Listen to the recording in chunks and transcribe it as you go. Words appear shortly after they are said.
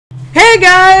Hey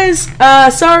guys!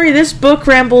 Sorry, this Book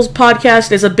Rambles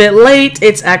podcast is a bit late.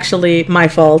 It's actually my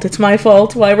fault. It's my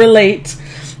fault why we're late.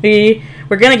 We're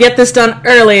gonna get this done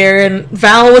earlier, and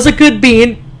Val was a good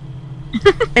bean.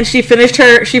 And she finished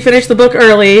the book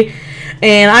early,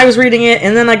 and I was reading it,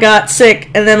 and then I got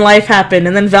sick, and then life happened,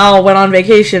 and then Val went on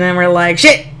vacation, and we're like,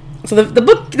 shit! So the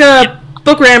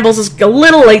Book Rambles is a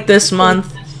little late this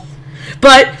month.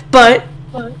 But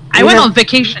I went on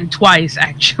vacation twice,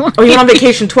 actually. Oh, you went on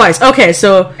vacation twice. Okay,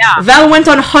 so yeah. Val went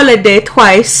on holiday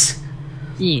twice.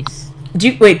 Yes. Do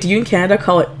you in Canada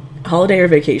call it holiday or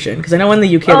vacation? Because I know in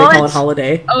the UK they call it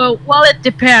holiday. Oh, well, it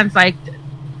depends. Like,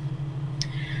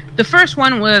 the first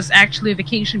one was actually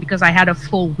vacation because I had a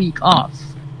full week off.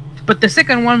 But the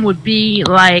second one would be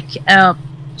like a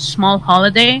small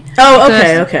holiday.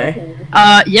 Oh, okay.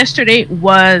 Yesterday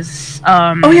was...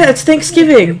 oh, yeah, it's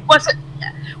Thanksgiving. Was it?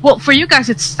 Well, for you guys,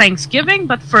 it's Thanksgiving,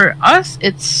 but for us,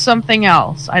 it's something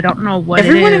else. I don't know what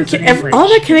it is. All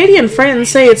my Canadian friends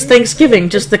say it's Thanksgiving,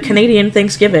 just the Canadian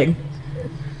Thanksgiving.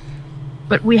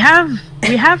 But we have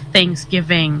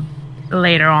Thanksgiving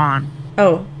later on.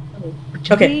 Oh,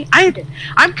 okay.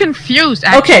 I'm confused.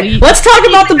 Actually. Okay, let's talk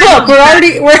about the book. We're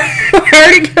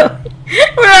already going.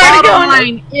 Bottom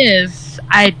line is,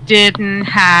 I didn't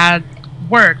have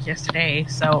work yesterday,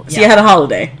 so you had a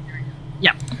holiday.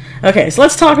 Yeah. Okay, so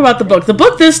let's talk about the book. The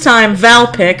book this time Val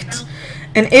picked,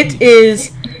 and it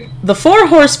is The Four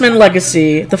Horsemen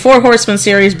Legacy, the Four Horsemen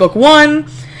series, book 1.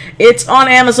 It's on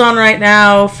Amazon right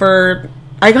now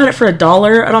I got it for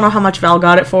 $1. I don't know how much Val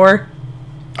got it for.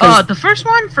 The first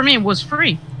one, for me, was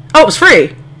free. Oh, it was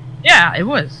free? Yeah, it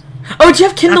was. Oh, did you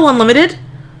have Kindle Unlimited?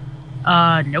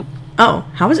 Nope. Oh,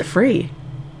 how was it free?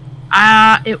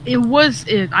 It was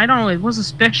a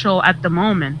special at the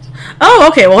moment. Oh,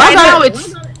 okay, well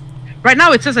Right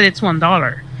now it says that it's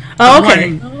 $1. Oh,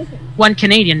 okay. One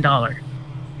Canadian dollar.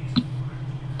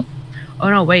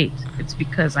 Oh no, wait. It's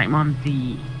because I'm on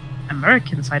the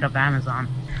American side of Amazon.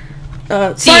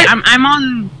 See, I'm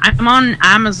on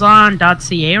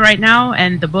Amazon.ca right now,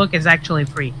 and the book is actually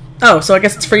free. Oh, so I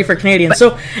guess it's free for Canadians.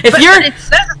 But it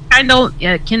says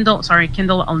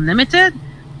Kindle Unlimited,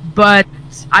 but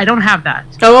I don't have that.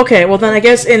 Oh, okay. Well, then I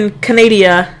guess in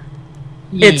Canada,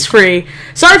 it's free.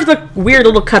 Sorry for the weird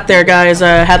little cut there, guys.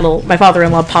 I had my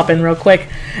father-in-law pop in real quick.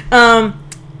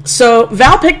 So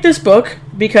Val picked this book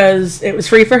because it was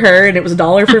free for her and it was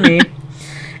 $1 for me.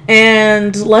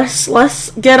 And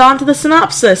let's get on to the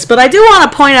synopsis. But I do want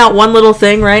to point out one little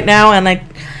thing right now, and I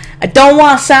don't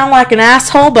want to sound like an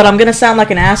asshole, but I'm going to sound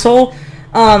like an asshole.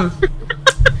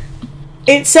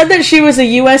 It said that she was a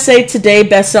USA Today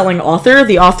best-selling author,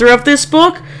 the author of this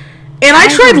book. And I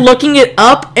tried looking it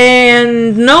up,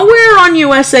 and nowhere on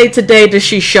USA Today does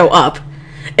she show up.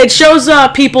 It shows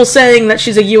people saying that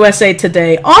she's a USA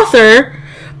Today author,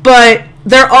 but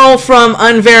they're all from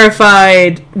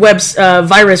unverified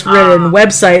virus-ridden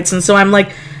websites, and so I'm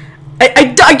like,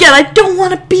 I don't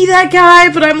want to be that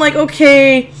guy, but I'm like,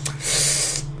 okay,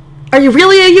 are you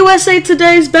really a USA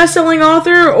Today's best-selling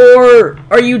author, or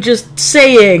are you just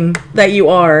saying that you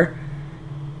are?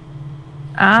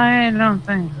 I don't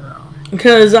think so.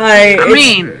 Because I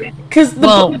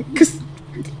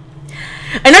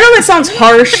know that sounds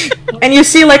harsh, and you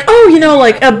see like, oh,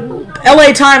 like a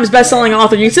LA Times best-selling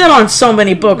author, you see that on so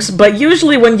many books, but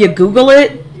usually when you Google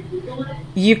it,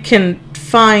 you can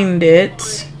find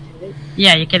it.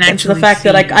 Yeah, you can actually. And to the fact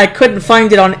that I couldn't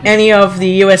find it on any of the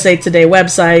USA Today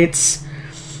websites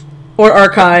or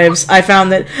archives, I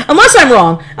found that, unless I'm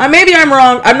wrong, maybe I'm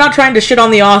wrong, I'm not trying to shit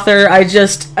on the author, I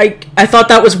thought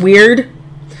that was weird.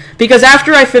 Because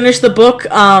after I finished the book,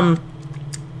 her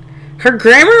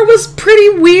grammar was pretty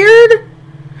weird.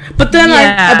 But then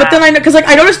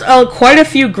I noticed quite a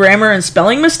few grammar and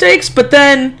spelling mistakes. But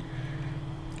then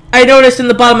I noticed in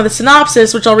the bottom of the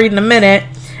synopsis, which I'll read in a minute,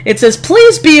 it says,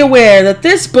 "Please be aware that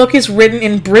this book is written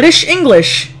in British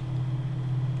English."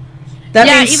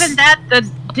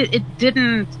 It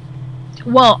didn't.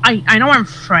 Well, I know I'm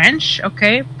French,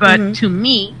 okay, but to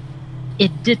me,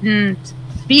 it didn't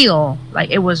feel like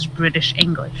it was British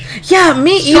English. Yeah,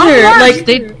 me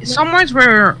either. Some words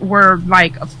were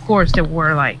like, of course, there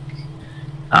were like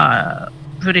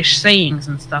British sayings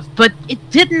and stuff, but it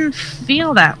didn't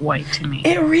feel that way to me.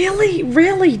 It really,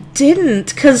 really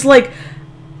didn't. Because like,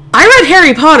 I read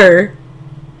Harry Potter,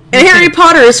 and Harry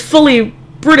Potter is fully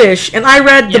British, and I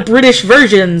read the British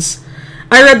versions.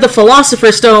 I read the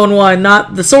Philosopher's Stone one,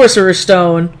 not the Sorcerer's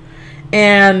Stone,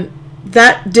 and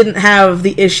that didn't have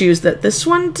the issues that this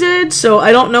one did, so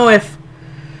I don't know if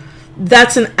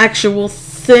that's an actual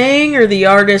thing, or the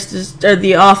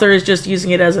author is just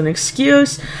using it as an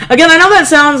excuse. Again, I know that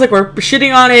sounds like we're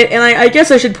shitting on it, and I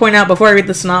guess I should point out before I read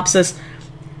the synopsis,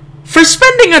 for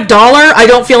spending $1, I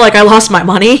don't feel like I lost my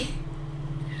money.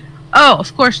 Oh,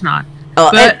 of course not.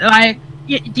 But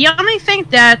the only thing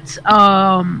that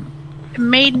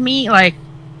made me like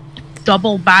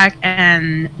double back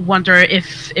and wonder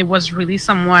if it was really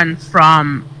someone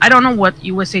from, I don't know what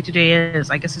USA Today is.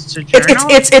 I guess it's a journal.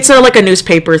 It's like a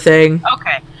newspaper thing.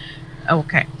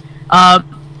 Okay.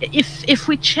 If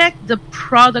we check the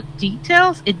product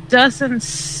details, it doesn't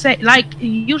say, like,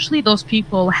 usually those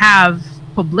people have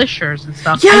publishers and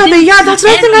stuff. Yeah, that's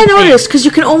another thing I noticed, because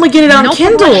you can only get it on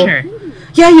Kindle. Publisher.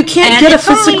 Yeah, you can't get a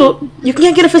physical. You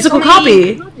can't get a physical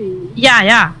copy.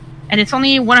 Yeah, and it's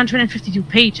only 152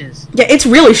 pages. Yeah, it's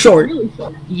really short.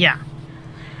 Yeah,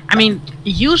 I mean,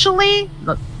 usually,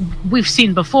 look, we've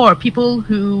seen before people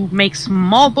who make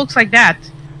small books like that.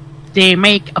 They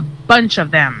make a bunch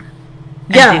of them,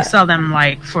 and they sell them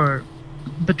like for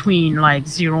between like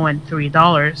 $0 and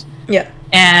 $3. Yeah.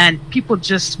 And people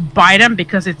just buy them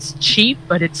because it's cheap,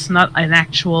 but it's not an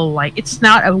actual, like, it's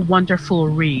not a wonderful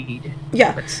read.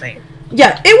 Yeah. Let's say.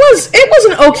 Yeah, it was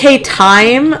an okay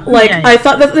time. Like, I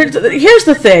thought that, here's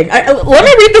the thing. Let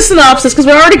me read the synopsis, because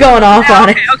we're already going off on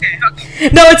it. Okay.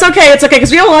 No, it's okay,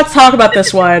 because we have a lot to talk about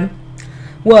this one.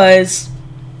 Okay,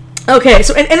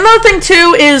 so, and another thing,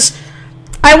 too, is,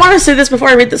 I want to say this before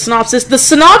I read the synopsis. The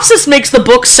synopsis makes the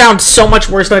book sound so much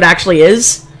worse than it actually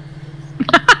is.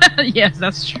 Yes,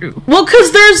 that's true. Well,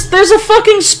 because there's a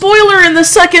fucking spoiler in the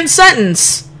second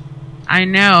sentence. I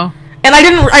know. And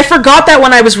I forgot that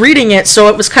when I was reading it, so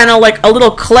it was kind of like a little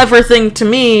clever thing to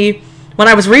me when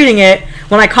I was reading it,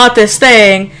 when I caught this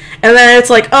thing, and then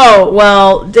it's like, oh,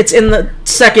 well, it's in the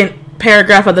second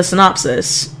paragraph of the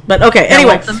synopsis. But okay,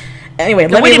 anyway.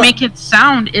 The way to make it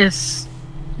sound is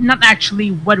not actually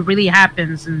what really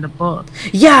happens in the book.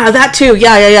 Yeah, that too.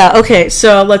 Yeah. Okay,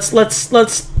 so let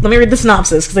me read the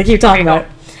synopsis, because I keep talking about it.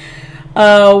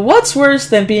 What's worse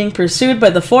than being pursued by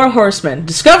the 4 horsemen?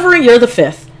 Discovering you're the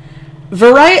 5th.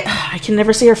 I can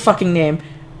never say her fucking name.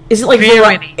 Is it like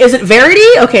Verity? Is it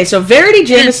Verity? Okay, so Verity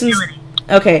Jameson's...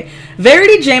 Okay.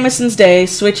 Verity Jameson's day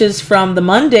switches from the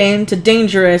mundane to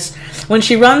dangerous when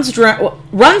she runs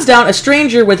down a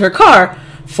stranger with her car.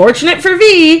 Fortunate for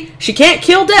V, she can't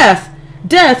kill Death.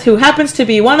 Death, who happens to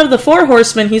be one of the 4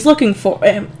 horsemen he's looking for...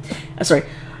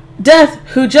 Death,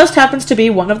 who just happens to be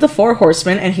one of the 4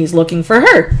 horsemen, and he's looking for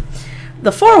her.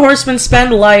 The 4 horsemen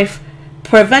spend life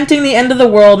preventing the end of the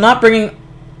world, not bringing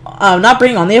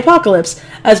on the apocalypse.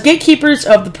 As gatekeepers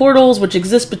of the portals which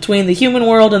exist between the human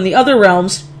world and the other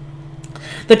realms,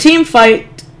 the team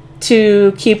fight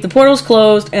to keep the portals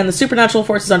closed and the supernatural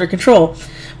forces under control.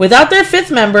 Without their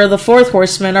 5th member, the 4th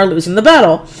horsemen are losing the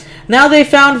battle. Now they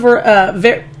found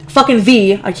fucking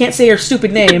V, I can't say her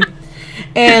stupid name,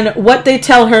 and what they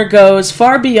tell her goes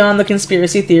far beyond the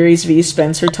conspiracy theories V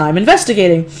spends her time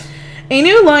investigating. A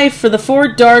new life for the 4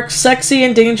 dark, sexy,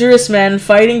 and dangerous men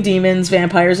fighting demons,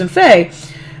 vampires, and fae.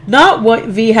 Not what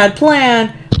V had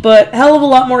planned, but hell of a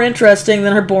lot more interesting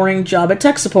than her boring job at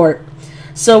tech support.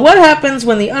 So what happens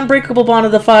when the unbreakable bond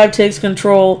of the 5 takes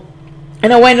control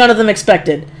in a way none of them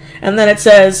expected? And then it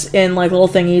says, in like little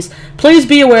thingies, please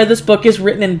be aware this book is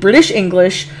written in British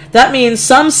English. That means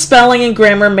some spelling and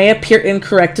grammar may appear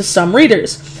incorrect to some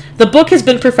readers. The book has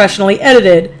been professionally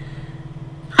edited.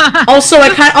 Also,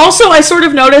 I sort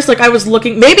of noticed, like, I was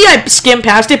looking, maybe I skimmed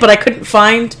past it, but I couldn't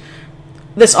find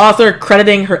this author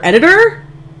crediting her editor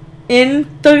in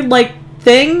the, like,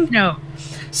 thing. No.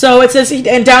 So it says,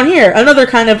 and down here, another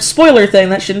kind of spoiler thing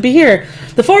that shouldn't be here.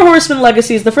 The 4 Horsemen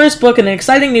Legacy is the first book in an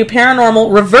exciting new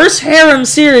paranormal reverse harem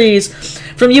series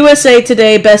from USA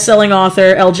Today best-selling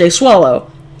author L.J.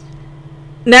 Swallow.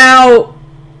 Now,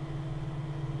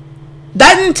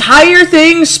 that entire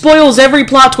thing spoils every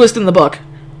plot twist in the book.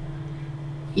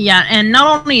 Yeah, and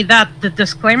not only that, the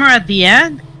disclaimer at the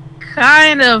end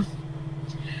kind of,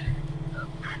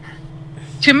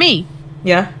 to me,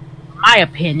 my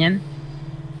opinion,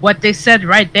 what they said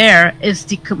right there is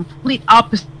the complete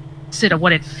opposite of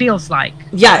what it feels like.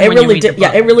 Yeah, it really did.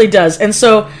 Yeah, it really does. And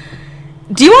so,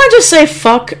 do you want to just say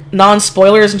fuck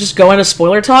non-spoilers and just go into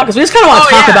spoiler talk? Because we just kind of want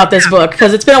to talk about this book,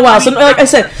 because it's been a while. So, like I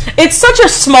said, it's such a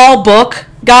small book,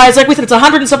 guys. Like we said, it's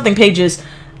 100 and something pages.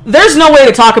 There's no way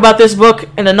to talk about this book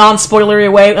in a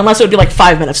non-spoilery way unless it would be like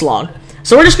 5 minutes long.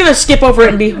 So we're just going to skip over it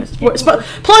and be... Plus, the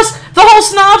whole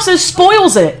synopsis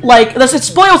spoils it. Like, it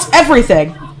spoils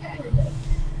everything.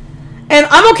 And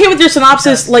I'm okay with your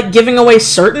synopsis, like, giving away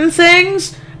certain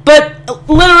things, but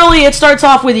literally it starts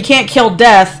off with you can't kill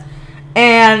Death,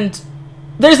 and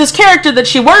there's this character that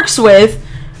she works with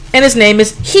and his name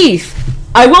is Heath.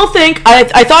 I will think,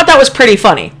 I thought that was pretty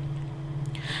funny.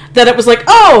 That it was like,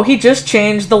 oh, he just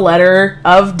changed the letter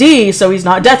of D, so he's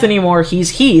not Death anymore,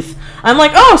 he's Heath. I'm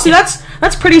like, oh, see,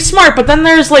 that's pretty smart. But then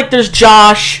there's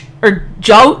Josh, or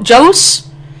Jose?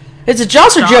 Is it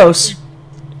Joss or Jose?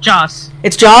 Joss.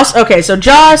 It's Joss? Okay, so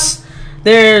Joss,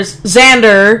 there's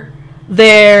Xander,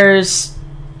 there's...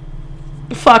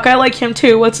 Fuck, I like him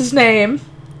too. What's his name?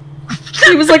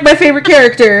 He was like my favorite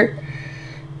character.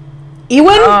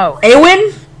 Ewan? Oh.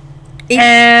 Ewan?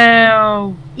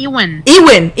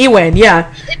 Ewan,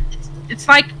 yeah. It's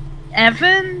like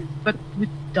Evan, but with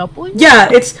W? Yeah,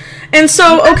 and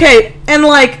so, okay, and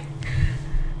like,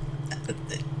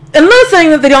 another thing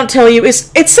that they don't tell you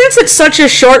is, since it's such a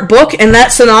short book, and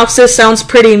that synopsis sounds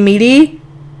pretty meaty,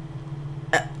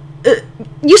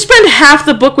 you spend half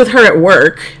the book with her at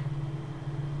work.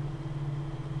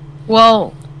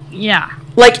 Well, yeah.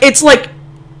 This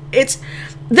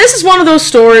is one of those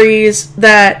stories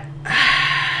that...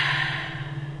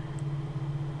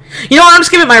 You know what, I'm just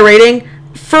giving it my rating.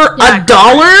 For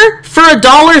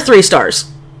 $1, 3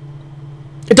 stars.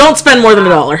 Don't spend more than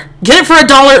 $1. Get it for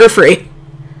 $1 or free.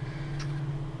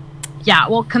 Yeah,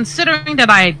 well, considering that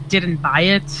I didn't buy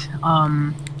it,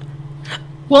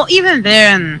 well, even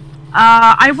then,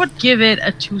 I would give it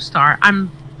a 2-star. I'm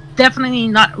definitely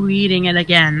not reading it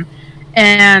again.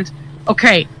 And,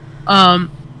 okay,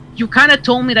 you kind of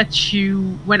told me that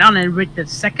you went on and read the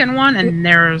second one, and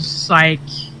there's, like,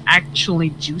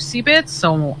 actually juicy bits,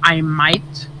 so I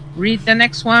might read the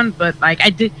next one, but, like, I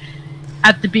did,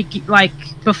 at the beginning, like,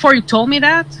 before you told me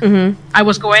that, I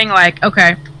was going, like,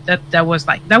 okay, that was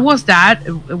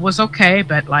it was okay,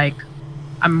 but, like,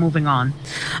 I'm moving on.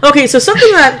 Okay, so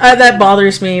something that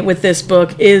bothers me with this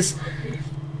book is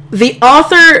the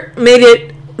author made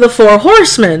it the 4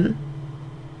 Horsemen.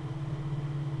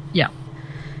 Yeah.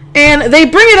 And they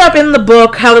bring it up in the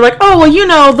book, how they're like, oh, well, you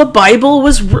know, the Bible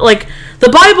was, like, the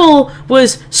Bible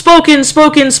was spoken,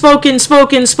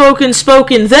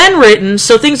 then written,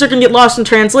 so things are going to get lost in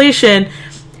translation.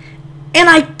 And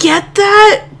I get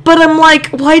that, but I'm like,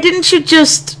 why didn't you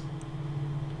just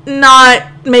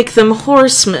not make them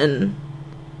horsemen?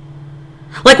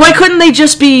 Like, why couldn't they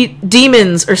just be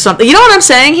demons or something? You know what I'm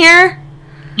saying here?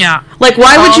 Yeah. Like,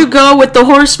 why would you go with the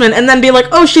horseman and then be like,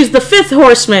 oh, she's the 5th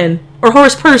horseman, or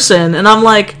horse person? And I'm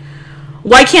like,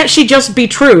 why can't she just be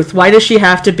truth? Why does she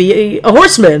have to be a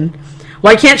horseman?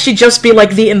 Why can't she just be,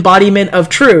 like, the embodiment of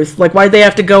truth? Like, why'd they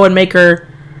have to go and make her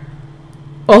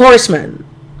a horseman?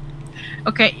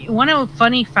 Okay, one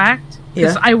funny fact,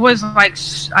 because I was, like,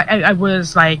 I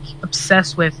was, like,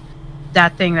 obsessed with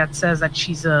that thing that says that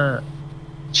she's a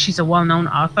well-known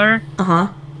author.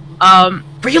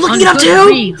 Were you looking it up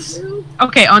too?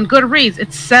 Okay, on Goodreads,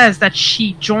 it says that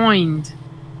she joined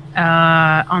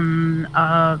on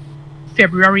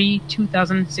February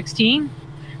 2016.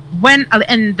 When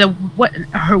and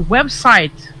her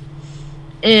website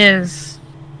is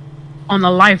on a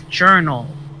Life Journal.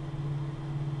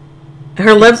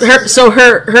 Her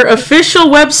official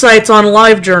website's on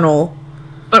LiveJournal.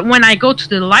 But when I go to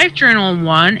the LiveJournal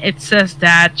one, it says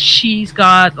that she's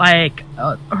got, like,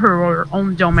 her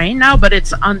own domain now, but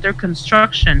it's under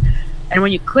construction. And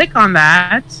when you click on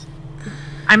that,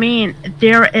 I mean,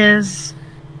 there is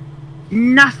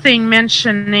nothing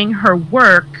mentioning her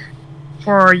work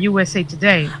for USA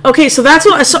Today. Okay, so that's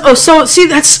what. So see,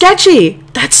 that's sketchy.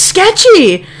 That's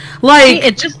sketchy. Like, see,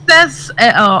 it just says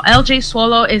L.J.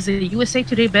 Swallow is a USA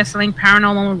Today bestselling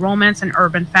paranormal romance and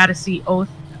urban fantasy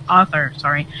author.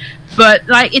 Sorry, but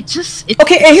like it's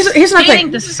okay. Here's my thing.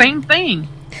 The same thing.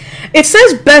 It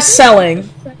says best-selling,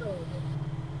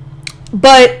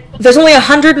 but there's only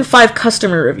 105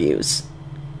 customer reviews.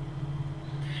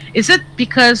 Is it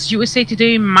because USA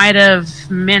Today might have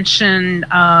mentioned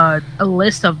a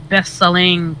list of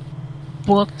best-selling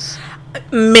books?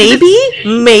 Maybe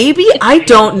I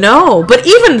don't know. But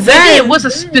even then, maybe it was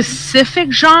a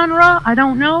specific genre. I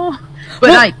don't know. But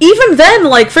well, even then,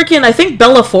 like freaking, I think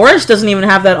Bella Forrest doesn't even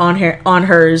have that on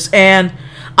hers. And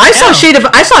I saw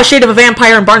Shade of a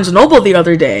Vampire in Barnes & Noble the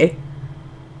other day.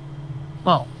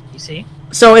 Well, you see.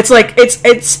 So it's like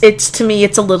it's to me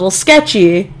it's a little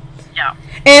sketchy. Yeah.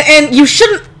 And you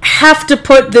shouldn't have to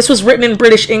put this was written in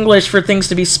British English for things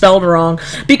to be spelled wrong,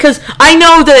 because I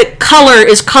know that color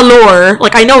is color,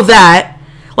 like I know that.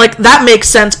 Like that makes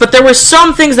sense, but there were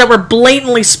some things that were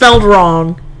blatantly spelled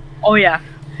wrong. Oh yeah.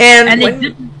 And it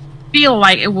didn't feel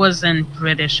like it was in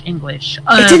British English.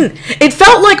 It didn't. It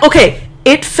felt like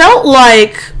It felt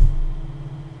like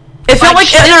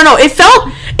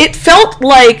It felt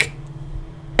like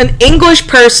an English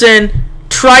person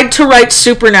tried to write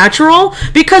supernatural,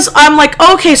 because I'm like,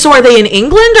 okay, so are they in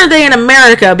England or are they in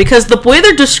America? Because the way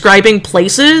they're describing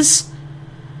places,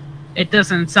 it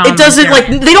doesn't sound. It doesn't like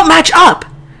they don't match up.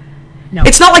 No,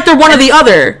 it's not like they're one or the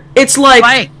other. It's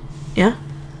like yeah.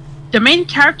 The main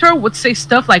character would say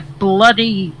stuff like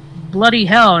bloody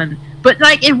hell, but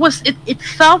like it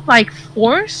felt like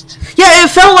forced. Yeah, it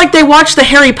felt like they watched the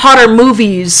Harry Potter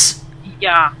movies.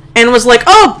 Yeah. And was like,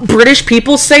 oh, British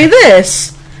people say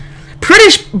this.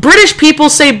 British people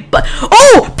say...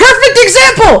 Oh, perfect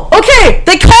example! Okay,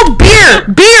 they called beer.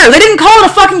 They didn't call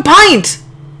it a fucking pint.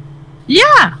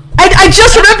 Yeah. I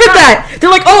just remembered that. They're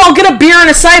like, oh, I'll get a beer and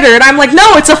a cider. And I'm like,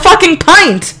 no, it's a fucking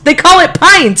pint. They call it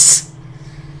pints.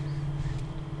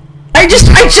 I just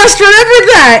remembered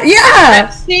that. Yeah.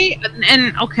 See,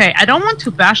 and okay, I don't want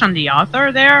to bash on the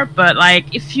author there, but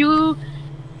like if you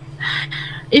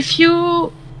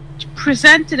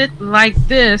presented it like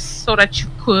this so that you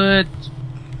could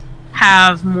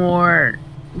have more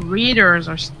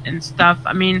readers and stuff,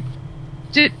 I mean,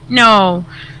 no,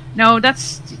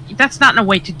 that's not a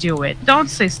way to do it. Don't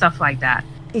say stuff like that.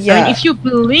 Yeah. I mean, if you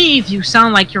believe you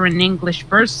sound like you're an English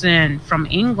person from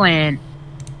England,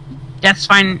 that's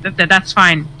fine. That's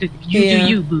fine. You do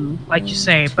you, boo, like you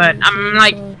say. But I'm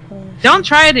like, don't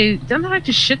try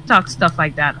to shit talk stuff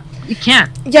like that. You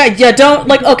can't. Yeah. Don't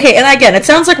like. Okay, and again, it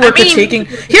sounds like we're critiquing.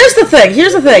 Here's the thing.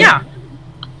 Yeah.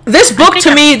 This book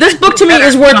to me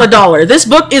is worth $1. This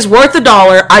book is worth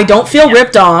 $1. I don't feel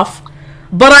ripped off,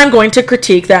 but I'm going to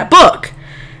critique that book.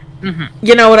 Mm-hmm.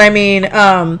 You know what I mean?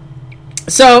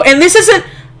 So, and this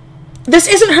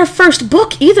isn't her first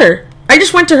book either. I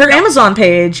just went to her Amazon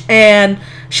page, and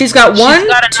she's got 1,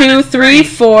 2, 3,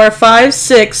 4, 5,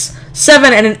 6,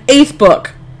 7, and an 8th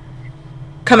book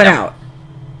coming out.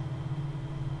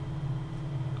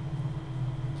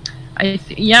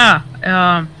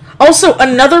 Also,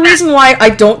 another reason why I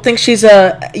don't think she's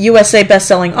a USA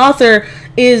best-selling author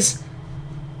is,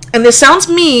 and this sounds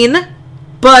mean,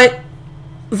 but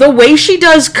the way she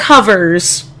does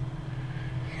covers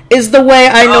is the way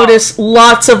I notice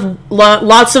lots of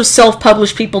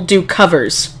self-published people do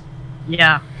covers.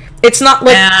 Yeah. It's not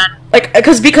like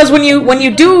because when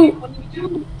you do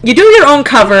your own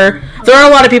cover, there are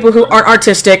a lot of people who aren't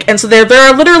artistic, and so there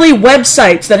are literally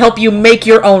websites that help you make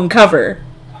your own cover.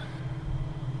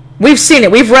 We've seen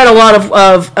it. We've read a lot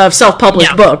of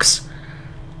self-published books.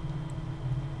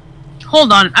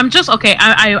 Hold on. I'm just okay.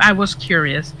 I was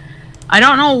curious. I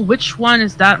don't know which one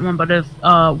is that one, but if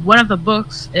one of the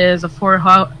books is a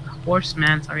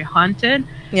Horsemen, Haunted.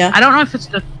 Yeah. I don't know if it's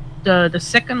the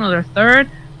second or the third,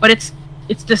 but it's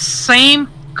the same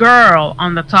girl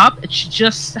on the top. She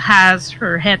just has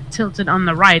her head tilted on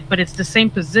the right, but it's the same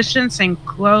position, same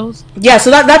clothes. Yeah,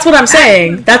 so that's what I'm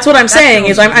saying. That's what I'm saying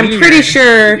is I'm pretty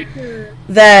sure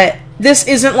that this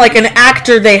isn't like an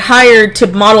actor they hired to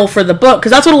model for the book,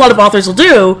 because that's what a lot of authors will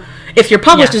do. If you're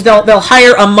published, is they'll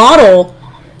hire a model,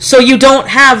 so you don't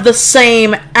have the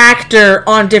same actor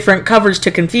on different covers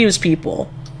to confuse people.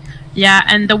 Yeah,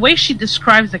 and the way she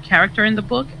describes the character in the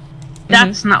book,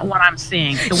 that's not what I'm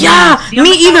seeing. Me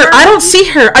either. I don't see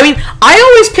her. I mean, I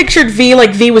always pictured V like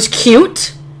V was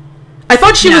cute. I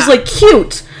thought she was like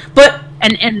cute, but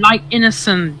and like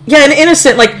innocent. Yeah, and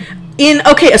innocent. Like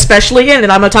especially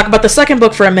and I'm gonna talk about the second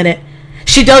book for a minute.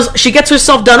 She gets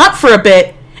herself done up for a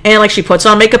bit. And like she puts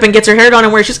on makeup and gets her hair done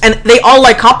and and they all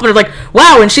like compliment her like,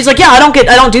 wow, and she's like, yeah, I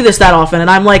don't do this that often, and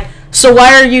I'm like, so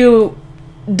why are you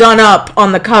done up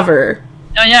on the cover?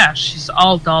 Oh yeah, she's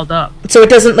all dolled up. So it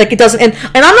doesn't and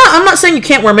I'm not saying you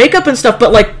can't wear makeup and stuff,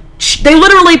 but like they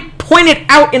literally point it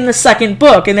out in the second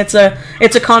book, and it's a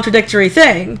contradictory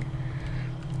thing.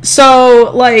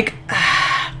 So like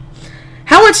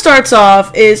how it starts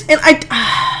off is, and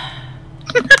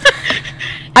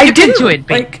I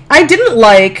didn't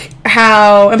like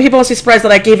how, and people must be surprised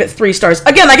that I gave it 3 stars.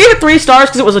 Again, I gave it 3 stars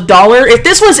because it was $1. If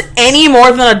this was any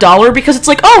more than $1, because it's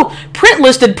like, oh, print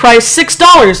listed price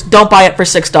 $6, don't buy it for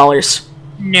 $6.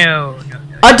 No.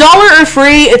 $1 or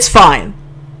free, it's fine.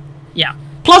 Yeah.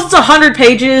 Plus, it's 100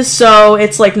 pages, so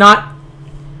it's like not.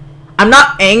 I'm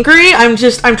not angry. I'm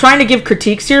trying to give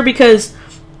critiques here because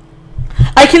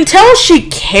I can tell she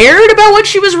cared about what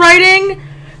she was writing,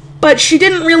 but she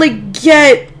didn't really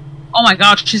get. Oh my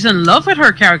gosh, she's in love with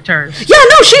her characters. Yeah,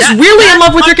 no, she's really in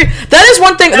love with her characters. That is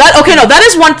one thing. That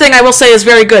is one thing I will say is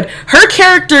very good. Her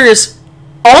characters,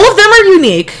 all of them are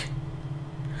unique.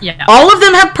 Yeah. All of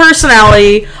them have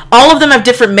personality. All of them have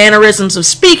different mannerisms of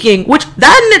speaking, which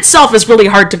that in itself is really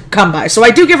hard to come by. So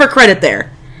I do give her credit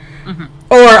there. Mm-hmm.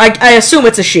 Or I assume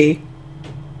it's a she.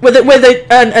 With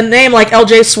a name like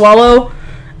L.J. Swallow.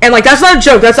 And, like, that's not a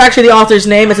joke. That's actually the author's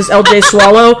name. It says L.J.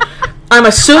 Swallow. I'm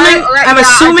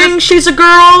assuming she's a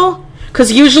girl,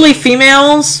 because usually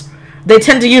females, they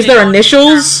tend to use their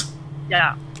initials.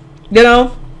 Yeah. You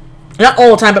know? Not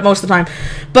all the time, but most of the time.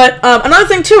 But another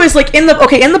thing, too, is, like, in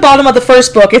the bottom of the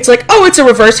first book, it's like, oh, it's a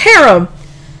reverse harem.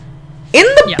 In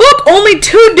the book, only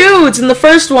 2 dudes in the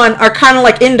first one are kind of,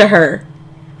 like, into her.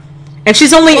 And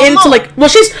she's only into, like...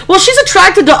 she's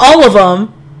attracted to all of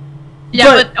them. Yeah,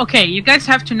 but okay, you guys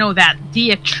have to know that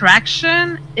the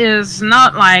attraction is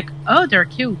not like, oh, they're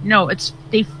cute. No, it's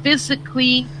they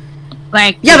physically,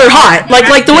 like... Yeah, they're hot.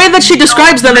 Like the way that she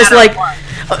describes them is like...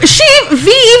 V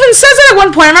even says it at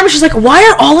one point. I remember she's like, why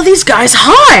are all of these guys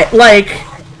hot? Like...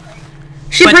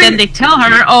 then they tell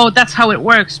her, oh, that's how it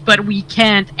works, but we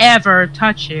can't ever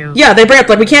touch you. Yeah, they bring up,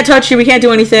 like, we can't touch you, we can't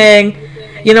do anything.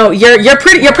 You know, you're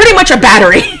pretty much a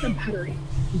battery.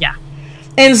 Yeah.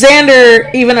 And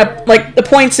Xander even,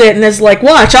 points it and is like,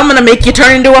 watch, I'm gonna make you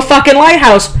turn into a fucking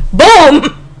lighthouse.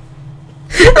 Boom!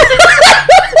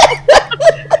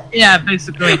 Yeah,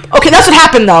 basically. Okay, that's what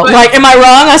happened, though. Like, am I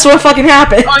wrong? That's what fucking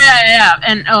happened. Oh, yeah.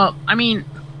 And, I mean,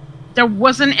 there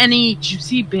wasn't any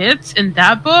juicy bits in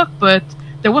that book, but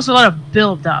there was a lot of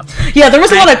build-up. Yeah, there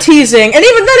was a lot of teasing. And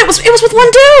even then, it was with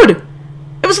one dude!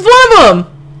 It was with one of them!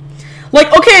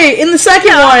 Like, okay, in the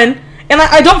second one, and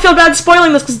I don't feel bad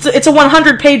spoiling this because it's a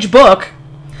 100-page book.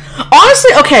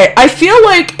 Honestly, okay, I feel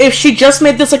like if she just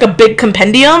made this like a big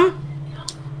compendium...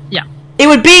 It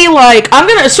would be like, I'm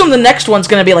going to assume the next one's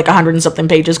going to be like 100 and something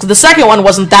pages, because the second one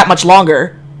wasn't that much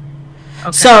longer.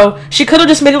 Okay. So, she could have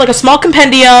just made it like a small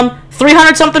compendium,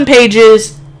 300 something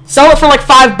pages, sell it for like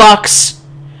 $5,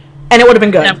 and it would have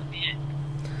been good. That would be it.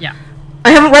 Yeah.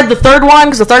 I haven't read the third one,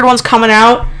 because the third one's coming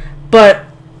out, but...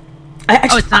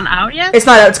 it's not out yet? It's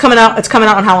not out. It's coming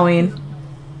out on Halloween.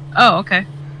 Oh, okay.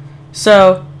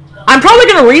 So, I'm probably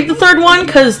going to read the third one,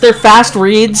 because they're fast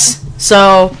reads,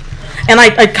 so... And I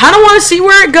kind of want to see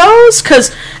where it goes,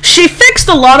 because she fixed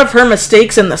a lot of her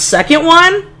mistakes in the second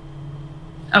one.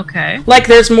 Okay. Like,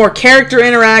 there's more character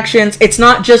interactions. It's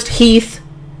not just Heath.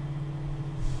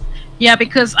 Yeah,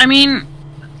 because, I mean,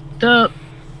 the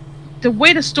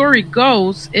way the story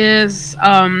goes is,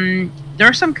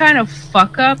 there's some kind of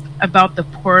fuck-up about the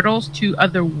portals to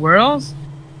other worlds,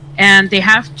 and they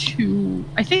have to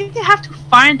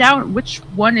find out which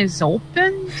one is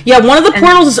open. Yeah, one of the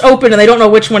portals is open, and they don't know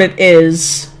which one it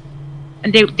is.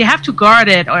 And they have to guard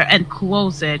it and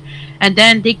close it, and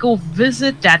then they go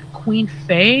visit that Queen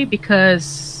Faye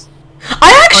because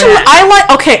I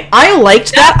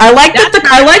liked that. I liked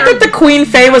that the Queen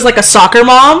Faye was like a soccer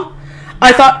mom.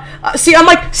 I thought,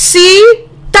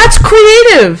 that's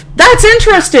creative. That's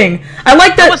interesting. I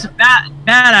like that. That was a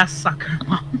badass soccer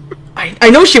mom.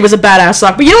 I know she was a badass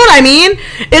sock, but you know what I mean?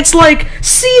 It's like,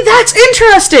 see, that's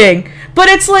interesting. But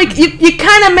it's like, you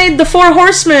kind of made the 4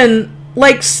 Horsemen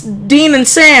like Dean and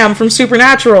Sam from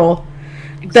Supernatural.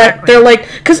 Exactly. That they're like,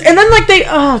 and then like they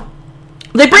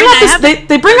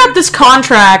bring up this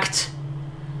contract.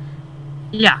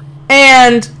 Yeah.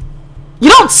 And you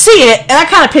don't see it, and that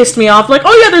kind of pissed me off. Like,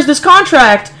 oh yeah, there's this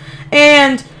contract,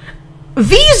 and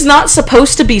V's not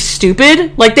supposed to be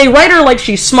stupid. Like, they write her like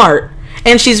she's smart.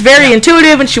 And she's very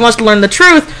intuitive, and she wants to learn the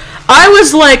truth. I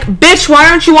was like, bitch, why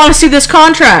don't you want to see this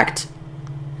contract?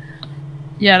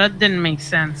 Yeah, that didn't make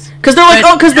sense. Because they're like,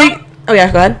 oh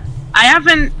yeah, go ahead. I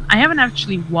haven't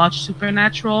actually watched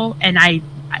Supernatural, and I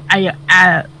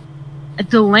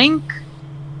the link,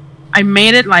 I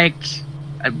made it like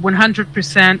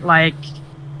 100% like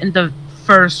in the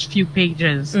first few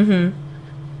pages. Mm-hmm.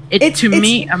 I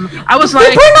was like,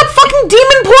 they bring up fucking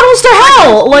demon portals to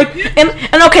hell, like,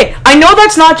 and okay, I know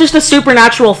that's not just a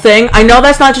Supernatural thing.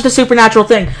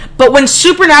 But when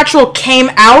Supernatural came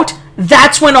out,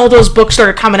 that's when all those books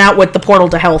started coming out with the portal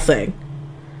to hell thing.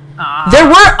 There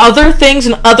were other things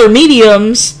in other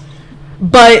mediums,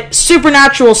 but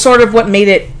Supernatural sort of what made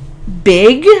it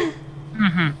big.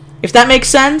 Mm-hmm. If that makes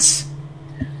sense.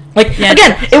 Like,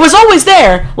 again, it was always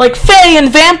there. Like, fae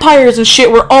and vampires and shit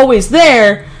were always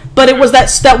there. But it was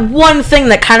that one thing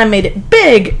that kind of made it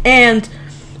big, and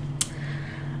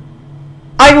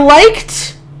I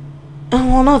liked... Oh,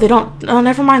 well, no, they don't... Oh,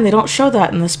 never mind, they don't show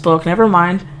that in this book. Never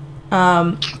mind.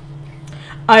 Well,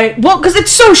 because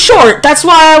it's so short. That's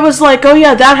why I was like, oh,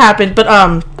 yeah, that happened.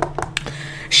 But,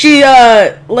 she,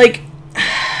 like...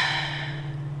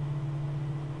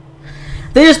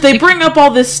 They bring up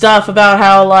all this stuff about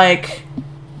how, like...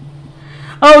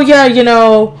 Oh, yeah, you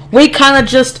know, we kind of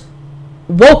just...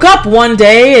 woke up one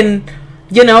day and,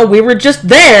 you know, we were just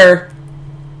there.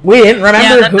 We didn't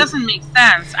remember. Yeah, that doesn't make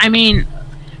sense. I mean,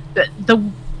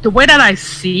 the way that I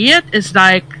see it is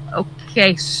like,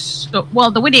 okay, so,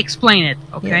 well, the way they explain it,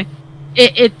 okay,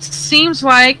 it seems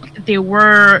like they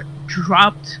were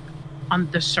dropped on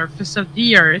the surface of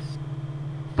the earth,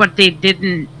 but they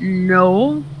didn't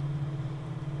know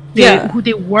who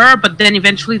they were, but then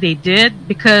eventually they did,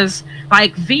 because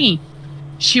like V,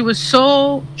 she was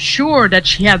so sure that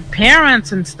she had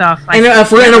parents and stuff. Like,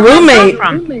 and a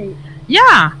roommate.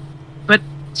 Yeah, but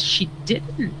she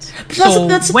didn't. So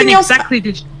that's when exactly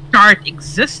did she start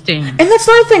existing? And that's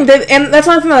another thing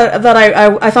that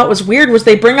I thought was weird, was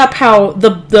they bring up how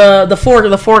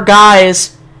the four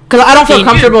guys, because I don't feel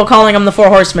comfortable calling them the four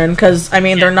horsemen, because I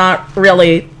mean they're not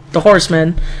really the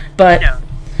horsemen, but. No.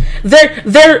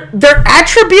 Their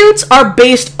attributes are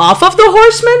based off of the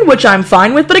horsemen, which I'm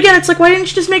fine with. But again, it's like, why didn't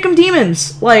you just make them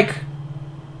demons? Like,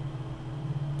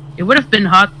 it would have been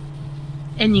hot,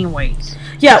 anyways.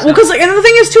 Yeah, so. Well, because and the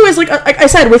thing is too is like I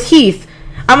said with Heath,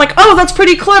 I'm like, oh, that's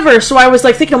pretty clever. So I was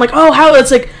like thinking, I'm like, oh, how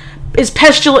it's like is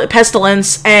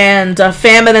pestilence and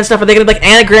famine and stuff? Are they gonna like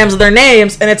anagrams of their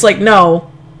names? And it's like,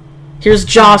 no. Here's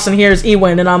Joss and here's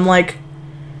Ewan, and I'm like,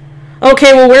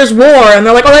 okay, well, where's War? And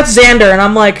they're like, oh, that's Xander. And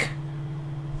I'm like,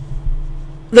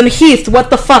 then Heath, what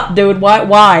the fuck, dude?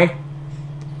 Why?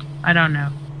 I don't know.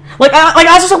 Like, I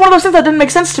was just like one of those things that didn't make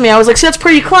sense to me. I was like, see, that's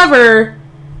pretty clever,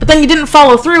 but then you didn't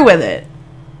follow through with it.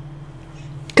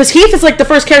 Because Heath is like the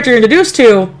first character you're introduced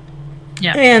to.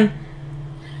 Yeah. And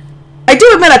I do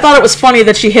admit I thought it was funny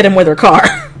that she hit him with her car.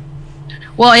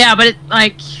 Well, yeah, but it,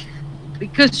 like,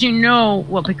 because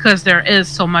because there is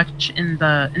so much in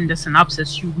the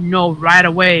synopsis, you know right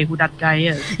away who that guy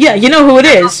is. Yeah, you know who it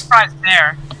is. No surprise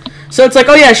there. So it's like,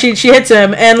 oh yeah, she hits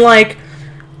him, and like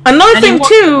another thing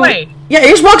too. Away. Yeah, he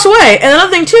just walks away. And another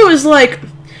thing too is like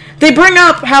they bring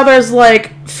up how there's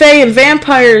like fae and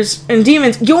vampires and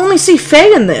demons. You only see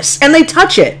fae in this, and they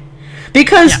touch it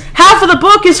because half of the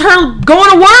book is her going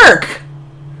to work.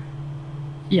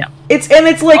 Yeah, it's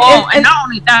like and not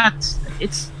only that,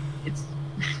 it's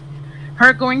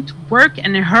her going to work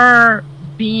and her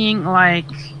being like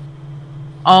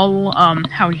all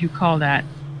how do you call that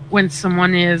when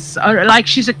someone is like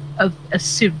she's a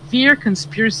severe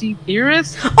conspiracy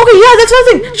theorist. Okay, yeah, that's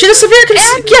another thing. She's a severe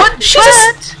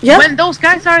conspiracy. Yeah, when those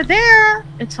guys are there,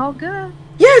 it's all good.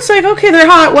 Yeah, it's like, okay, they're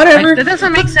hot, whatever. Like, that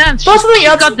doesn't make sense. She's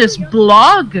got this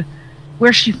blog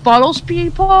where she follows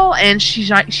people and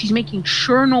she's making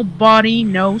sure nobody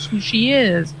knows who she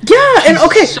is. Yeah, and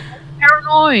okay. So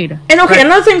paranoid. And okay,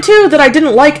 another thing too that I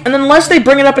didn't like, and unless they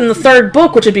bring it up in the third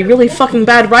book, which would be really fucking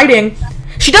bad writing,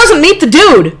 she doesn't meet the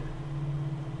dude.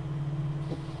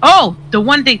 Oh, the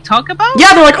one they talk about?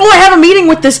 Yeah, they're like, oh, I have a meeting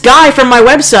with this guy from my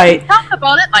website. They talk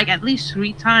about it like at least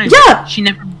 3 times. Yeah. She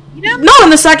never meet him? No, in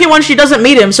the second one she doesn't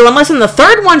meet him, so unless in the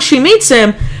third one she meets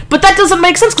him, but that doesn't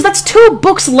make sense, because that's 2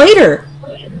 books later.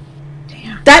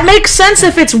 Damn. That makes sense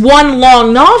if it's one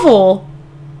long novel,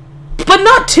 but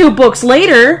not 2 books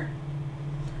later.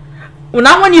 Well,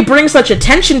 not when you bring such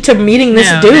attention to meeting this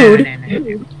dude.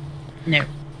 No.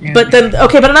 But then,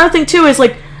 okay, but another thing too is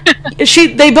like,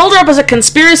 they build her up as a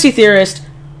conspiracy theorist,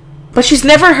 but she's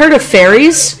never heard of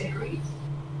fairies.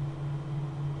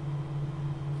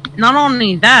 Not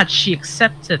only that, she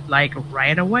accepts it like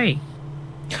right away.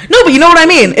 No, but you know what I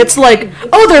mean. It's like,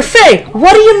 oh, they're fae.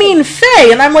 What do you mean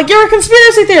fae? And I'm like, you're a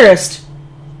conspiracy theorist.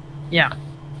 Yeah.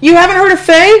 You haven't heard of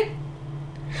fae?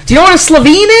 Do you know what a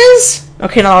Slovene is?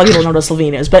 Okay, not all people know what a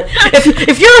Slovene is, but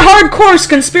if you're a hardcore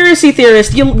conspiracy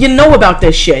theorist, you know about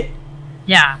this shit.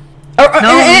 Yeah. And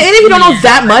if you don't know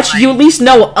that much, you at least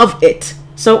know of it.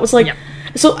 So it was like,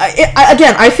 so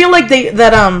again, I feel like LJ.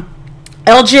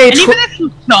 And even if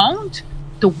you don't,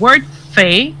 the word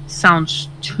 "fae" sounds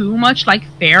too much like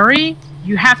fairy.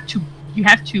 You have to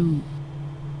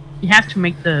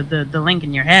make the link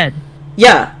in your head.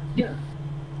 Yeah.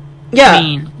 I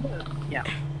mean, yeah.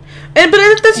 But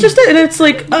that's just it. And it's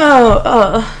like,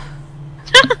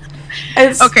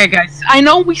 okay, guys. I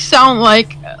know we sound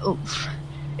like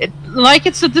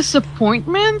it's a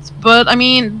disappointment, but I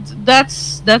mean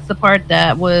that's the part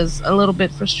that was a little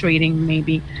bit frustrating,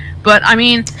 maybe. But I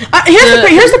mean,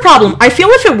 here's the problem. I feel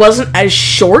if it wasn't as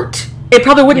short, it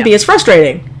probably wouldn't be as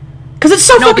frustrating because it's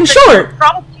so fucking short.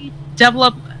 Probably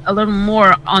develop a little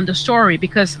more on the story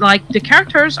because like the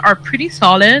characters are pretty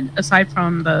solid aside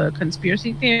from the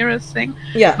conspiracy theorist thing.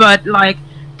 Yeah, but like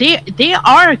they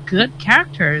are good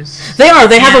characters. They are.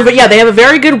 They have a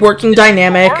very good working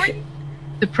dynamic.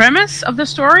 The premise of the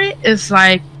story is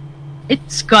like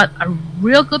it's got a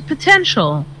real good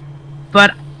potential,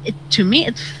 but to me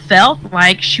it felt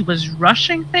like she was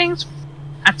rushing things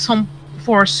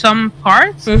for some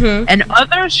parts, and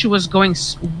others she was going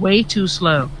way too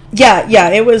slow. Yeah,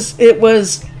 it was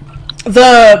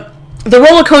the the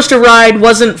roller coaster ride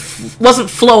wasn't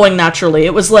flowing naturally.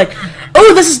 It was like,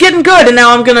 oh, this is getting good, and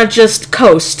now I'm gonna just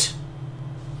coast.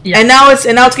 Yeah. And now it's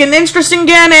getting interesting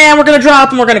again, and we're gonna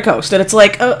drop and we're gonna coast. And it's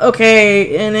like,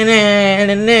 okay, and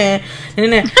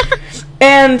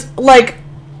like,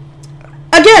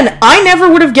 again, I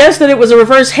never would have guessed that it was a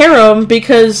reverse harem,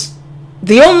 because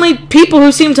the only people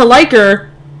who seem to like her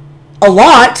a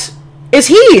lot is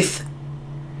Heath.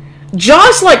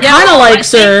 Joss kind of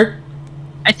likes her.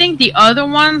 I think the other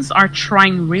ones are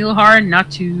trying real hard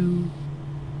not to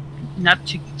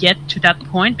get to that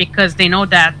point, because they know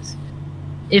that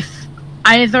if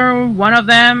either one of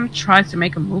them tries to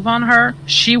make a move on her,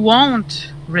 she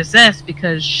won't resist,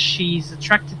 because she's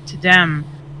attracted to them.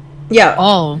 Yeah.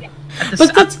 All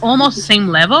at almost the same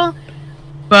level.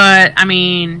 But I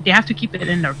mean, they have to keep it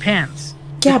in their pants.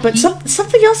 Yeah, but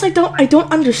something else I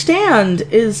don't understand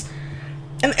is.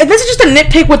 And this is just a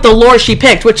nitpick with the lore she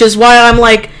picked, which is why I'm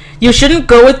like, you shouldn't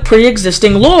go with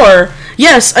pre-existing lore.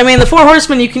 Yes, I mean, the Four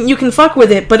Horsemen, you can fuck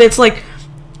with it, but it's like,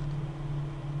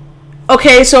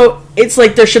 okay, so it's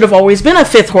like there should have always been a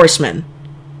fifth horseman.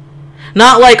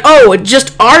 Not like, oh,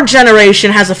 just our generation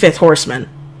has a fifth horseman.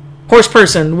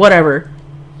 Horseperson, whatever.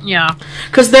 Yeah.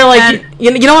 Because they're like,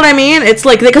 you know what I mean? It's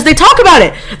like, because they talk about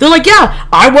it. They're like, yeah,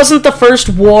 I wasn't the first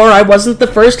war, I wasn't the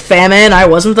first famine, I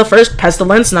wasn't the first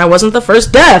pestilence, and I wasn't the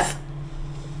first death.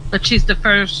 But she's the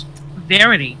first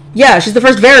Verity. Yeah, she's the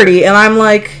first Verity, and I'm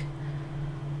like...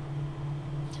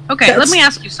 Okay, let me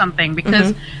ask you something,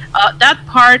 because that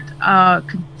part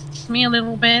confused me a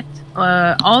little bit.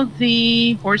 All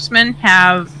the horsemen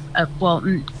have,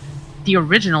 the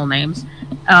original names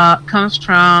comes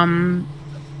from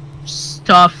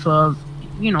stuff of,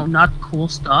 not cool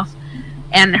stuff.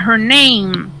 And her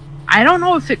name, I don't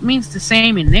know if it means the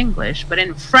same in English, but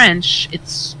in French,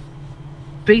 it's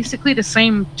basically the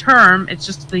same term. It's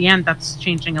just the end that's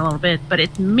changing a little bit, but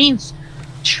it means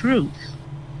truth.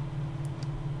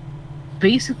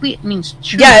 Basically, it means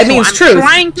truth. Yeah, it means truth. I'm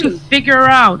trying to figure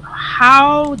out,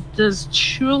 how does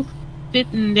truth fit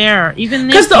in there, even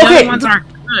if the other ones aren't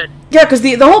good. Yeah, because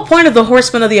the whole point of the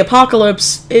Horsemen of the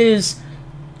Apocalypse is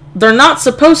they're not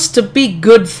supposed to be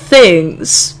good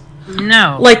things.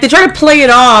 No. Like, they try to play it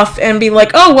off and be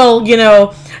like, oh, well,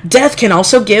 death can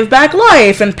also give back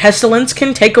life, and pestilence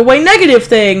can take away negative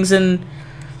things, and...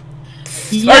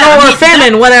 or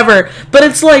famine, whatever. But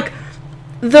it's like,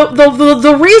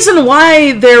 the reason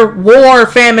why they're war,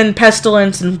 famine,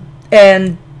 pestilence,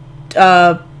 and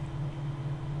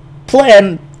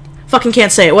fucking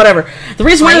can't say it, whatever. The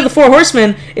reason why they're the Four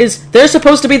Horsemen is they're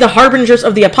supposed to be the harbingers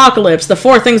of the apocalypse, the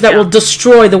four things that will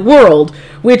destroy the world,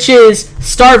 which is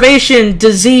starvation,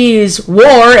 disease,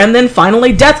 war, and then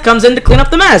finally death comes in to clean up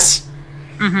the mess.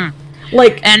 Mm-hmm.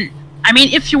 And I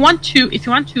mean, if you want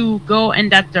to go in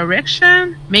that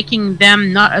direction, making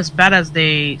them not as bad as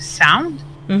they sound,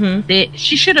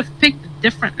 she should have picked a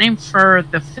different name for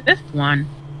the fifth one,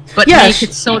 but make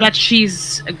it so that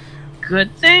she's a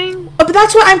good thing. But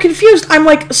that's why I'm confused. I'm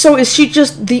like, so is she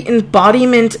just the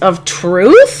embodiment of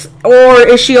truth, or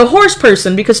is she a horse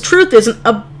person? Because truth isn't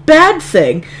a bad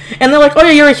thing. And they're like, oh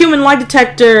yeah, you're a human lie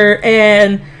detector,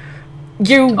 and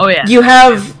you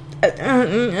have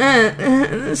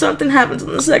something happens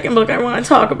in the second book I want to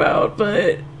talk about,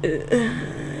 but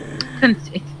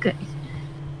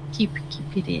keep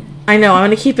it in. I know, I'm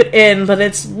going to keep it in, but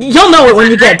you'll know it when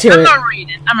you get to it. I'm going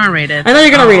to read it. I know you're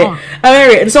going to read it. I'm going to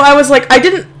read it. And so I was like, I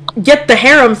didn't get the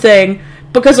harem thing,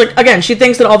 because, like, again, she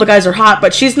thinks that all the guys are hot,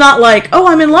 but she's not like, oh,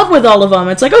 I'm in love with all of them.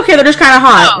 It's like, okay, they're just kind of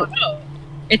hot. No.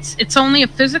 It's only a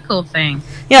physical thing.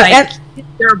 Yeah, like,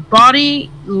 their body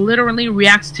literally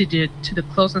reacts to the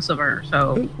closeness of her,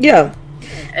 so... Yeah.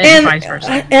 And vice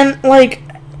versa. And, like...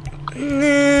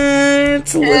 it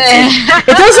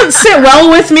doesn't sit well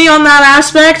with me on that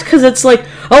aspect, because it's like,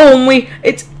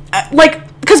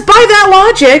 because by that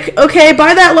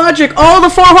logic, all the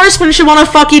Four Horsemen should want to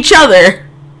fuck each other.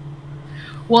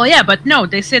 Well, yeah, but no,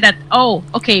 they say that,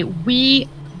 we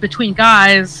between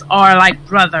guys are like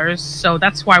brothers, so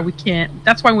that's why we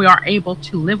are able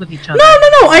to live with each other.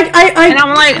 No, and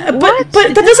I'm like, what?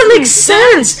 But that doesn't make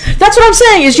sense. That's what I'm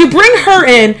saying, is you bring her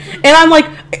in, and I'm like,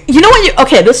 you know what,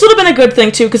 this would have been a good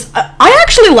thing too, because I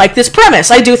actually like this premise.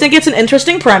 I do think it's an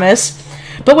interesting premise,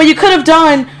 but what you could have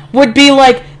done would be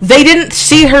like, they didn't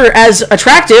see her as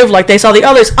attractive like they saw the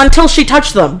others until she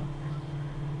touched them.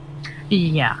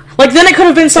 Yeah. Like, then it could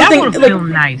have been something... That would have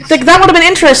been nice. Like, that would have been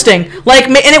interesting. Like,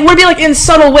 and it would be, like, in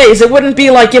subtle ways. It wouldn't be,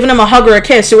 like, giving him a hug or a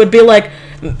kiss. It would be, like,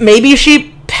 maybe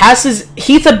she passes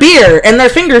Heath a beer, and their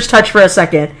fingers touch for a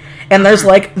second. And there's,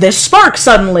 like, this spark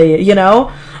suddenly,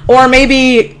 Or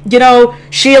maybe, you know,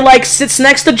 she, like, sits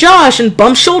next to Josh and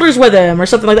bumps shoulders with him or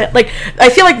something like that. Like, I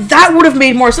feel like that would have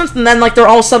made more sense than then, like, they're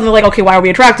all suddenly like, okay, why are we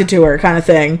attracted to her, kind of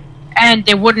thing. And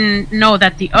they wouldn't know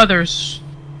that the others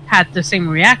had the same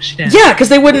reaction. Yeah, because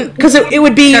they wouldn't, because it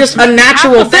would be just a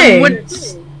natural thing.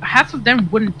 Half of them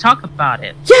wouldn't talk about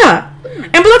it. Yeah.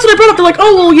 But that's what I brought up. They're like,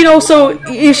 oh, well, you know, so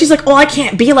she's like, oh, I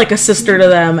can't be like a sister to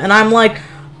them. And I'm like,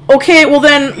 okay, well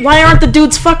then, why aren't the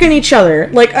dudes fucking each other?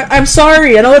 Like, I'm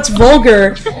sorry, I know it's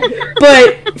vulgar,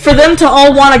 but for them to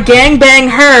all want to gangbang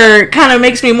her kind of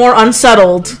makes me more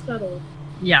unsettled.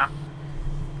 Yeah.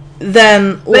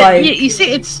 Then, but like... You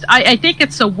see, I think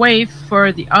it's a way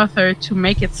for the author to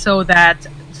make it so that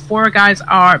 4 guys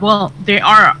are, well, they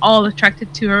are all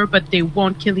attracted to her, but they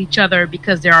won't kill each other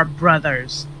because they are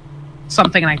brothers.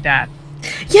 Something like that.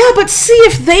 Yeah, but see,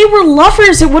 if they were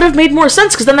lovers, it would have made more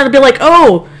sense, because then it'd be like,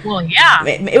 oh... Well, yeah.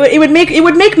 It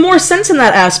would make more sense in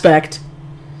that aspect.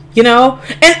 You know?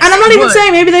 And I'm not even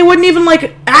saying maybe they wouldn't even,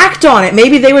 like, act on it.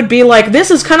 Maybe they would be like, this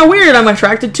is kind of weird, I'm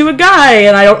attracted to a guy,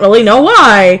 and I don't really know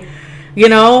why. You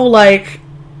know, like...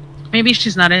 Maybe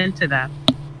she's not into that.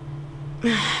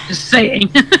 Just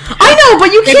saying. I know,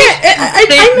 but you can't...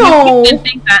 I know. You didn't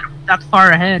think that far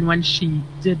ahead when she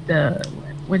did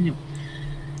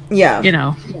yeah. You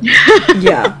know.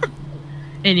 Yeah.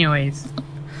 Anyways.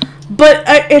 But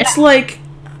it's like...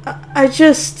 I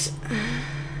just...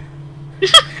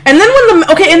 And then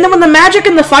when the magic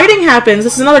and the fighting happens,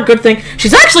 this is another good thing.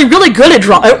 She's actually really good at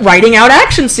writing out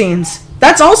action scenes.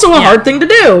 That's also a hard thing to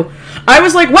do. I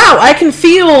was like, wow, I can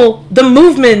feel the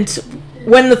movement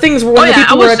when the people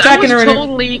were attacking her. I was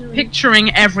totally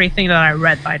picturing everything that I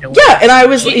read, by the way. Yeah, and I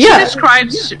was...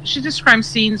 She describes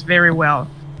scenes very well.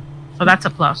 So that's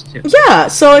a plus, too. Yeah,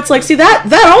 so it's like, see,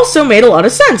 that also made a lot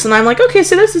of sense. And I'm like, okay,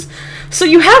 so this is... So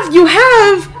you have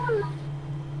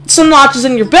some notches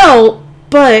in your belt,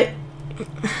 but...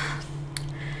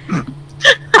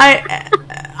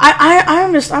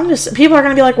 I'm just... People are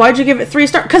going to be like, why'd you give it 3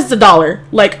 stars? Because it's $1.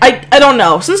 Like, I don't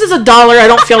know. Since it's $1, I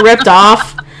don't feel ripped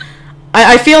off.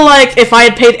 I feel like if I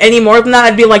had paid any more than that,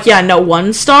 I'd be like, yeah, no,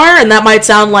 1 star, and that might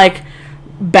sound like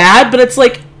bad, but it's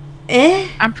like, eh.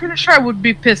 I'm pretty sure I would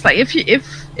be pissed. Like,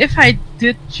 if I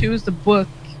did choose the book,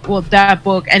 well, that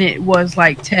book, and it was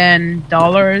like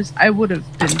 $10, I would have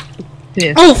been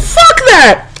pissed. Oh, fuck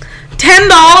that!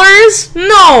 $10?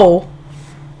 No.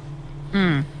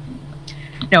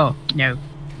 No.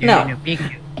 Big no.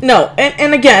 No,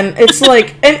 and again, it's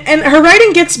like, and her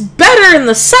writing gets better in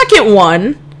the second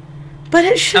one, but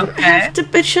it shouldn't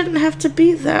have to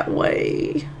be that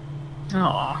way.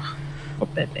 Oh,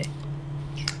 baby.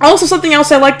 Also, something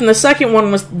else I liked in the second one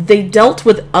was they dealt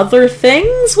with other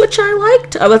things, which I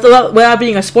liked, without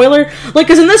being a spoiler. Like,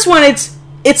 because in this one, it's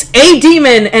a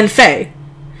demon and fae.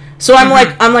 So I'm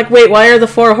like, wait, why are the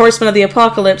 4 horsemen of the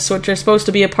apocalypse, which are supposed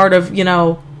to be a part of, you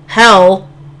know, hell?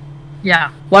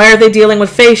 Yeah. Why are they dealing with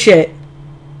fae shit?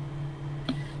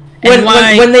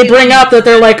 When they bring up that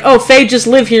they're like, oh, fae just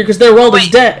live here because their world is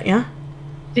dead. Yeah.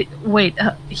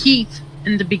 Heath,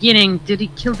 in the beginning, did he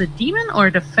kill the demon or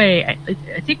the fae?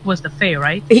 I think it was the fae,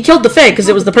 right? He killed the fae because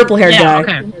it was the purple-haired guy.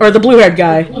 Okay. Or the blue-haired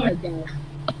guy.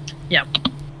 Yeah.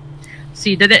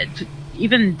 See,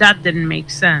 even that didn't make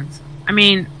sense. I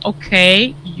mean,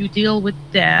 okay, you deal with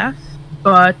death,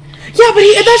 but... Yeah, but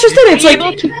that's just it. It's like...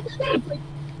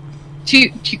 To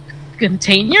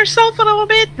contain yourself a little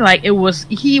bit? Like,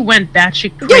 he went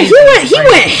batshit crazy. Yeah, he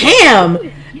went ham!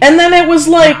 And then it was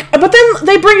like... But then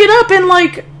they bring it up in,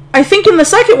 like... I think in the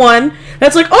second one,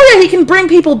 that's like, oh yeah, he can bring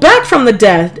people back from the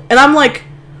dead. And I'm like,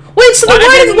 wait, so then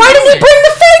why didn't he bring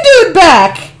the fae dude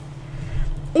back?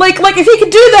 Like if he could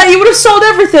do that, he would have sold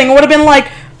everything. It would have been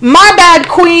like, my bad,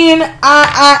 queen.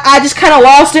 I just kind of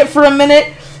lost it for a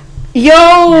minute.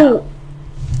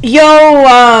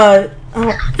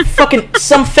 Fucking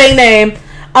some fae name.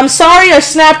 I'm sorry I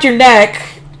snapped your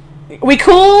neck. We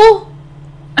cool?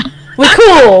 We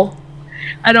cool.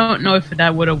 I don't know if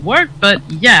that would have worked, but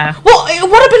yeah. Well, it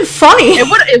would have been funny. It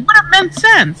would have meant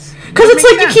sense. Because it's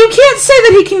like, you can't say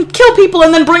that he can kill people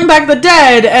and then bring back the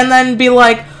dead and then be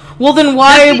like, well then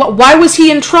why was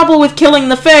he in trouble with killing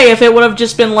the fae if it would have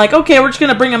just been like, okay, we're just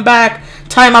going to bring him back,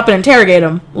 tie him up and interrogate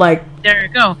him. Like, there you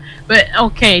go. But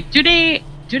okay, do they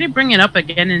bring it up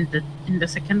again in the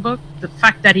second book? The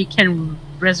fact that he can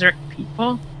resurrect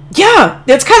people? Yeah,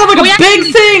 it's kind of like a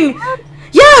big thing.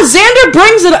 Yeah, Xander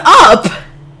brings it up.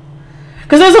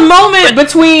 Because there's a moment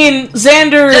between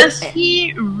Xander... Does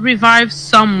he revive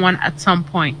someone at some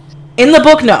point? In the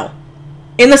book, no.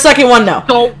 In the second one, no.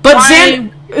 So but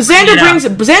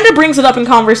Xander brings it up in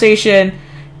conversation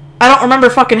I don't remember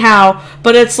fucking how,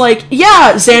 but it's like,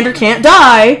 yeah, Xander can't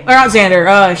die, or not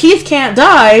Xander, Heath can't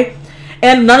die,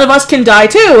 and none of us can die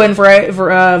too. And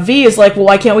for V is like, well,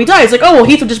 why can't we die? It's like, oh, well,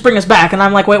 Heath would just bring us back. And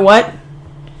I'm like, wait, what?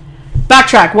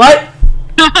 Backtrack, what?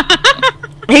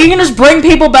 He can just bring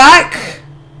people back?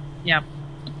 Yep.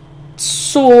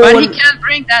 So, but he can't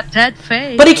bring that dead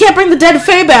Fae. But he can't bring the dead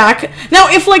Fae back. Now,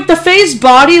 if, like, the Fae's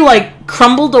body, like,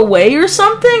 crumbled away or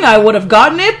something, I would have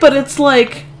gotten it, but it's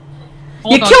like...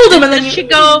 killed him and then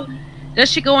Does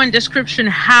she go in description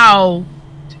how,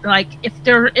 like, if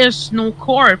there is no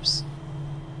corpse,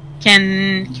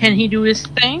 can he do his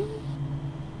thing?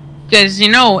 Because, you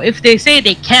know, if they say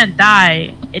they can't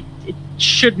die, it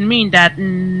shouldn't mean that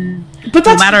but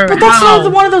that's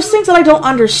one of those things that I don't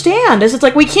understand. Is it's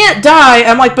like, we can't die.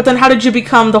 I'm like, but then how did you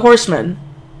become the Horseman?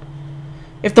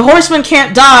 If the Horseman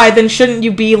can't die, then shouldn't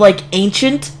you be, like,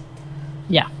 ancient?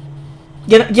 Yeah.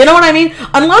 You know what I mean?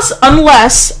 Unless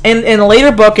in a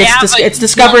later book it's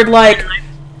discovered, like...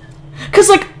 Because,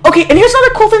 like, okay, and here's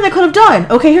another cool thing they could have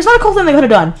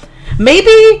done.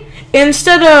 Maybe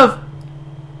instead of...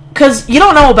 Because you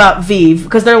don't know about V,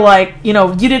 because they're like, you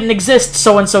know, you didn't exist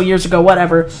so-and-so years ago,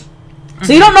 whatever.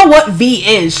 So you don't know what V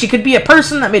is. She could be a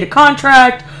person that made a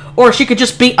contract, or she could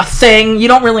just be a thing. You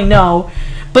don't really know.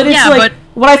 But it's like,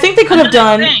 what I think they could have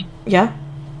done... Yeah?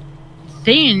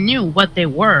 They knew what they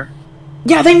were.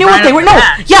 Yeah, they knew what they were. No,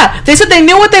 yeah, they said they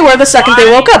knew what they were the second they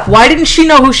woke up. Why didn't she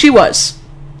know who she was?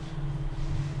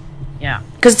 Yeah.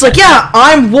 Because it's like, yeah,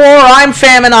 I'm war, I'm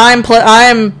famine, I'm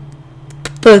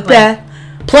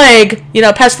plague, you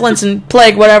know, pestilence and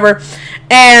plague, whatever,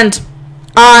 and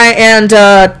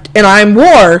I'm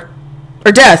war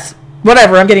or death,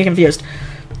 whatever. I'm getting confused.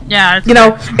 Yeah, you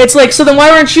know, it's like, so then why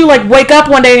don't you, like, wake up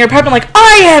one day in your apartment like,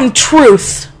 I am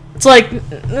truth? It's like,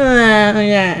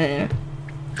 yeah.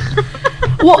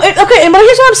 Well, okay, but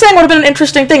here's what I'm saying would have been an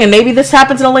interesting thing, and maybe this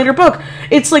happens in a later book.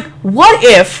 It's like, what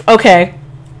if,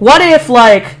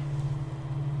 like,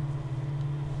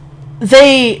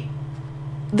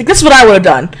 this is what I would have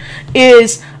done,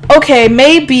 is, okay,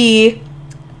 maybe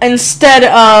instead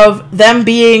of them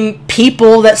being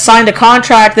people that signed a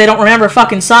contract they don't remember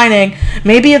fucking signing,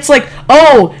 maybe it's like,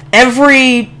 oh,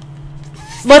 every,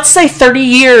 let's say 30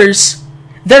 years,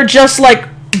 they're just like,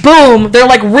 boom, they're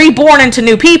like reborn into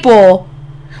new people,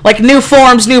 like new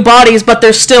forms, new bodies, but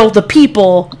they're still the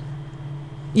people.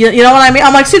 You know what I mean?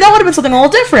 I'm like, see, that would have been something a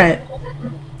little different.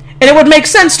 And it would make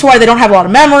sense to why they don't have a lot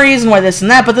of memories and why this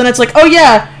and that, but then it's like, oh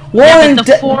yeah,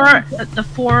 the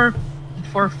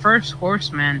four first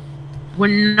horsemen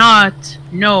would not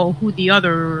know who the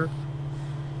other...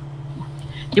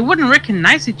 They wouldn't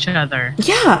recognize each other.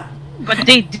 Yeah. But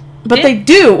they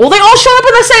do. Well, they all show up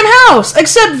in the same house,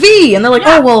 except V, and they're like,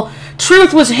 oh, well,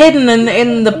 truth was hidden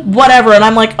in the whatever, and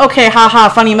I'm like, okay, haha,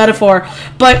 funny metaphor.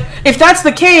 But if that's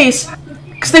the case,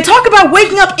 because they talk about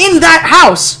waking up in that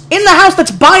house, in the house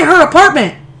that's by her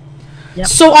apartment. Yep.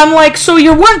 So I'm like, so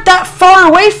you weren't that far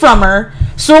away from her,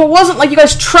 so it wasn't like you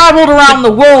guys traveled around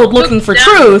the world looking for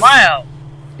truth.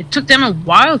 It took them a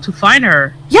while to find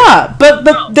her. Yeah, but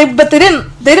they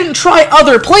didn't try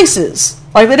other places.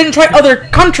 Like, they didn't try other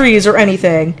countries or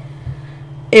anything.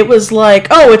 It was like,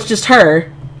 oh, it's just her.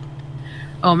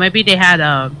 Oh, maybe they had,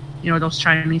 you know, those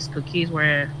Chinese cookies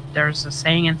where there's a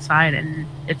saying inside and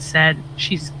it said,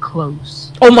 she's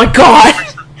close. Oh my god!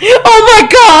 Oh my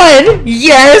god!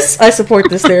 Yes! I support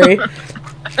this theory.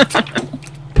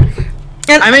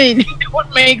 And I mean, it would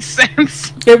make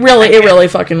sense. It really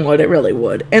fucking would. It really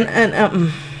would.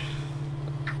 And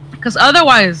because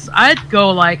otherwise, I'd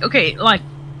go like, okay, like,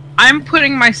 I'm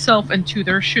putting myself into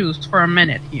their shoes for a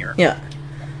minute here. Yeah.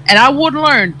 And I would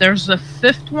learn there's a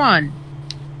fifth one,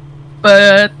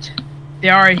 but they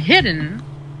are hidden.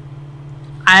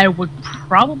 I would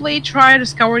probably try to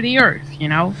scour the earth, you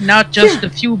know? Not just a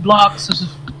few blocks.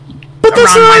 But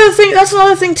that's another thing. That's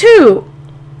another thing, too.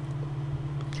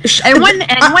 And when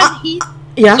he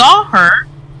saw her,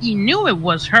 he knew it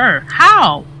was her.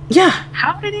 How? Yeah.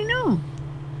 How did he know?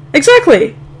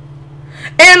 Exactly.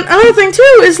 And another thing,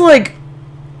 too, is, like,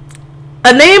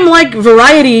 a name like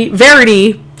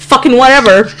Verity, fucking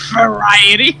whatever.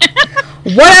 Variety.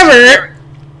 Whatever.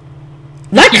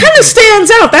 That kind of stands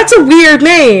out. That's a weird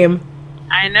name.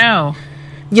 I know.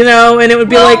 You know, and it would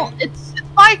be like...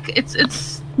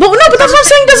 It's... Well, no, but that's what I'm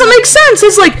saying doesn't make sense.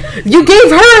 It's like, you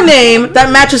gave her a name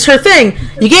that matches her thing.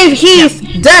 You gave Heath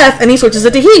Death, and he switches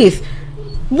it to Heath.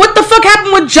 What the fuck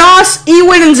happened with Joss,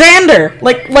 Ewan, and Xander?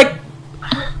 Like...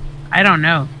 I don't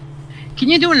know. Can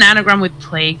you do an anagram with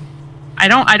plague? I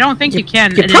don't think you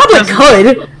can. You probably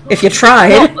could, if you tried.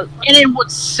 Well, and it would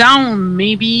sound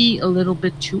maybe a little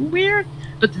bit too weird,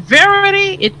 but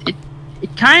Verity,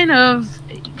 it kind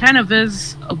of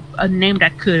is a name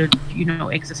that could,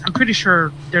 exist. I'm pretty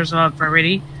sure there's a lot of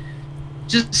variety.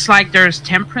 Just like there's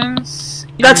Temperance.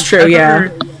 That's true, yeah.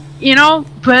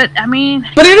 But I mean...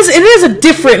 But it is a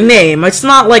different name. It's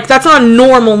not like... That's not a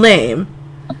normal name.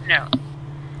 No.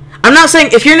 I'm not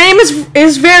saying... If your name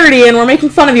is Verity and we're making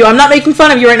fun of you, I'm not making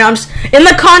fun of you right now. I'm just... In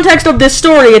the context of this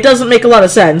story, it doesn't make a lot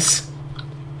of sense.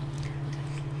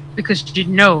 Because she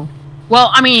know.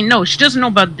 Well, I mean, no, she doesn't know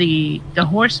about the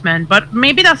Horsemen, but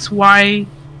maybe that's why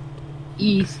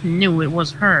Eve knew it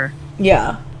was her.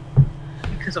 Yeah.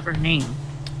 Because of her name.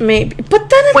 Maybe, but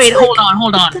then it's wait,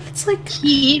 hold on. It's like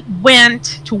he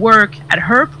went to work at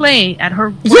her play at her.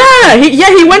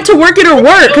 He went to work at her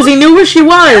work because he knew who she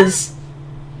was.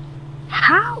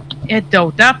 How? Though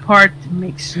that part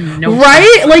makes no right.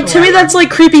 Sense like to me, that's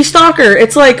like creepy stalker.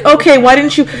 It's like, okay, why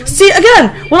didn't you see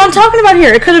again? What I'm talking about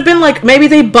here, it could have been like maybe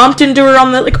they bumped into her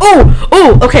on the like.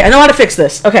 Okay, I know how to fix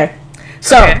this. Okay,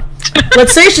 so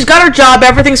let's say she's got her job,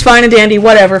 everything's fine and dandy,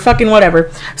 whatever, fucking whatever.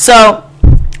 So.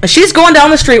 She's going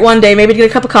down the street one day, maybe to get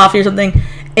a cup of coffee or something,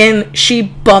 and she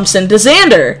bumps into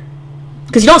Xander.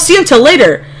 Because you don't see him till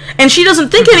later. And she doesn't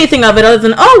think anything of it other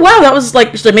than, oh, wow, that was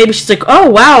like, maybe she's like, oh,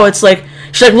 wow, it's like,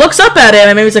 she like looks up at him,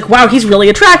 and maybe it's like, wow, he's really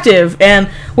attractive.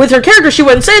 And with her character, she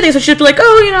wouldn't say anything, so she'd be like,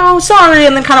 oh, sorry,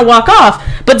 and then kind of walk off.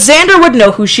 But Xander would know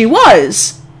who she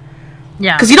was.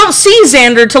 Yeah. Because you don't see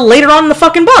Xander till later on in the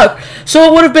fucking book. So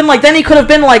it would have been like, then he could have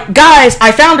been like, guys,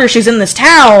 I found her, she's in this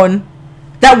town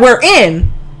that we're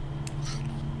in.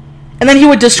 And then he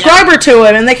would describe her to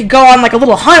him, and they could go on like a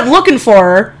little hunt looking for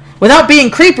her without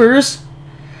being creepers,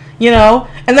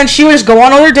 And then she would just go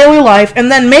on with her daily life,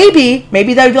 and then maybe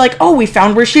they'd be like, oh, we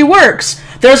found where she works.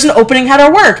 There's an opening at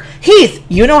her work. Heath,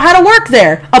 you know how to work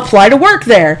there. Apply to work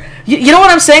there. You know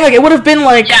what I'm saying? Like, it would have been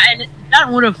like... Yeah, and that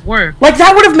would have worked. Like,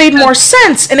 that would have made more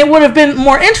sense, and it would have been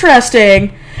more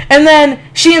interesting. And then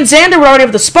she and Xander would already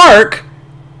have the spark,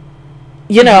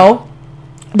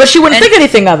 but she wouldn't think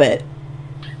anything of it.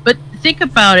 Think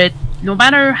about it. No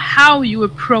matter how you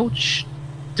approach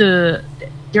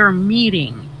their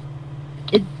meeting,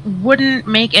 it wouldn't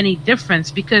make any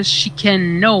difference because she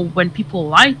can know when people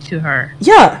lie to her.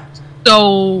 Yeah.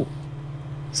 So,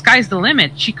 sky's the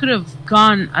limit. She could have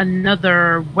gone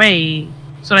another way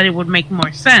so that it would make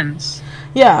more sense.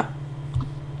 Yeah.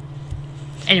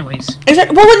 Anyways.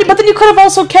 Exactly. Well, but then you could have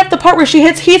also kept the part where she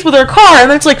hits Heath with her car, and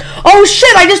then it's like, oh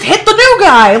shit, I just hit the new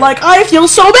guy. Like, I feel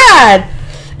so bad.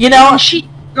 She,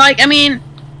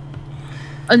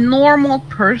 a normal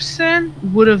person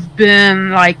would have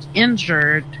been,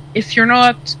 injured. If you're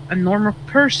not a normal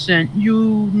person,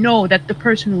 you know that the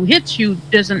person who hits you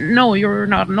doesn't know you're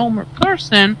not a normal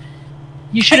person.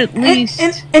 You should at least...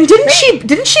 And didn't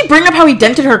she bring up how he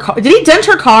dented her car? Did he dent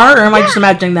her car, or am I just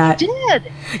imagining that? He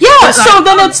did. Yeah, so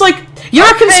then it's like, you're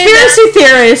a conspiracy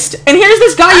theorist, and here's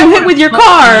this guy you hit with your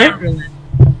car.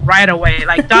 Right away.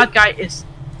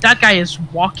 That guy is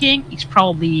walking. He's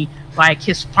probably,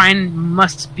 his spine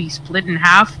must be split in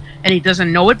half, and he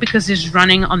doesn't know it because he's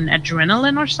running on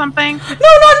adrenaline or something. No.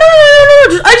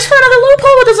 I just found another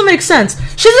loophole that doesn't make sense.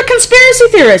 She's a conspiracy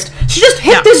theorist. She just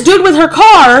hit this dude with her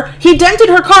car. He dented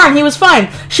her car, and he was fine.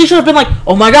 She should have been like,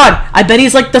 oh my god, I bet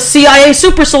he's like the CIA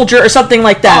super soldier or something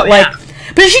like that.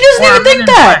 But she doesn't even think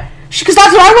that. Because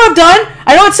that's what I would have done.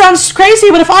 I know it sounds crazy,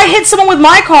 but if I hit someone with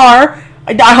my car,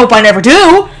 I hope I never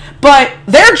do, but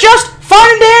they're just fine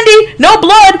and dandy, no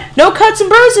blood, no cuts and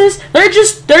bruises, they're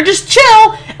just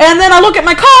chill, and then I look at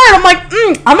my car and I'm like,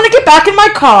 I'm gonna get back in my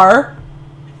car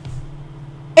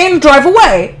and drive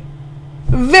away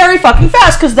very fucking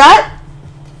fast, because that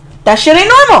shit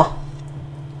ain't normal.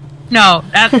 No,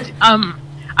 that,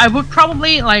 I would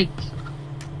probably,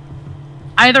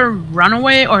 either run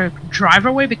away or drive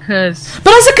away, because...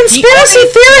 But as a conspiracy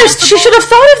theorist, she should have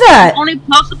thought of that! The only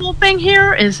possible thing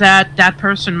here is that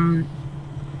person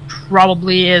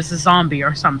probably is a zombie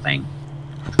or something.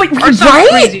 But,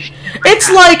 right?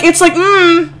 It's like,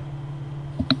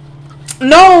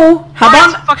 no! How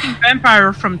about... a fucking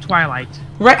vampire from Twilight.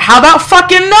 Right, how about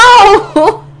fucking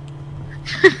no?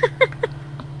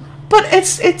 But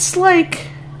it's like...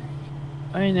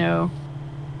 I know.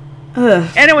 Ugh.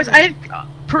 Anyways, I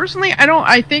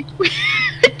think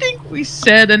we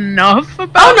said enough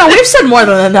about. Oh no, we've said more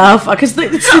than enough because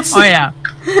it's. Oh yeah,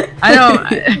 I don't.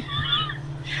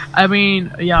 I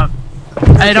mean, yeah,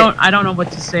 okay. I don't know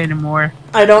what to say anymore.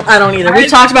 I don't either. We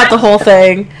talked about the whole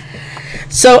thing.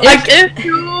 So if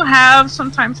you have some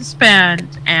time to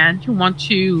spend and you want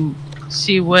to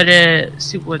see what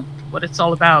it's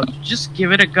all about, just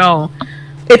give it a go.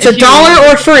 It's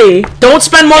 $1 or free. Don't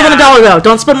spend more than $1 though.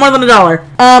 Don't spend more than $1.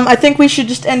 I think we should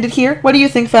just end it here. What do you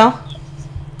think, Val?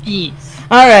 Yes.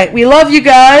 All right. We love you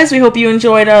guys. We hope you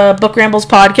enjoyed Book Rambles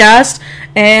podcast.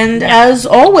 And as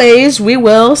always, we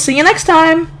will see you next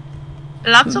time.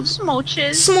 Lots of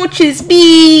smooches. Smooches.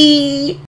 Bee.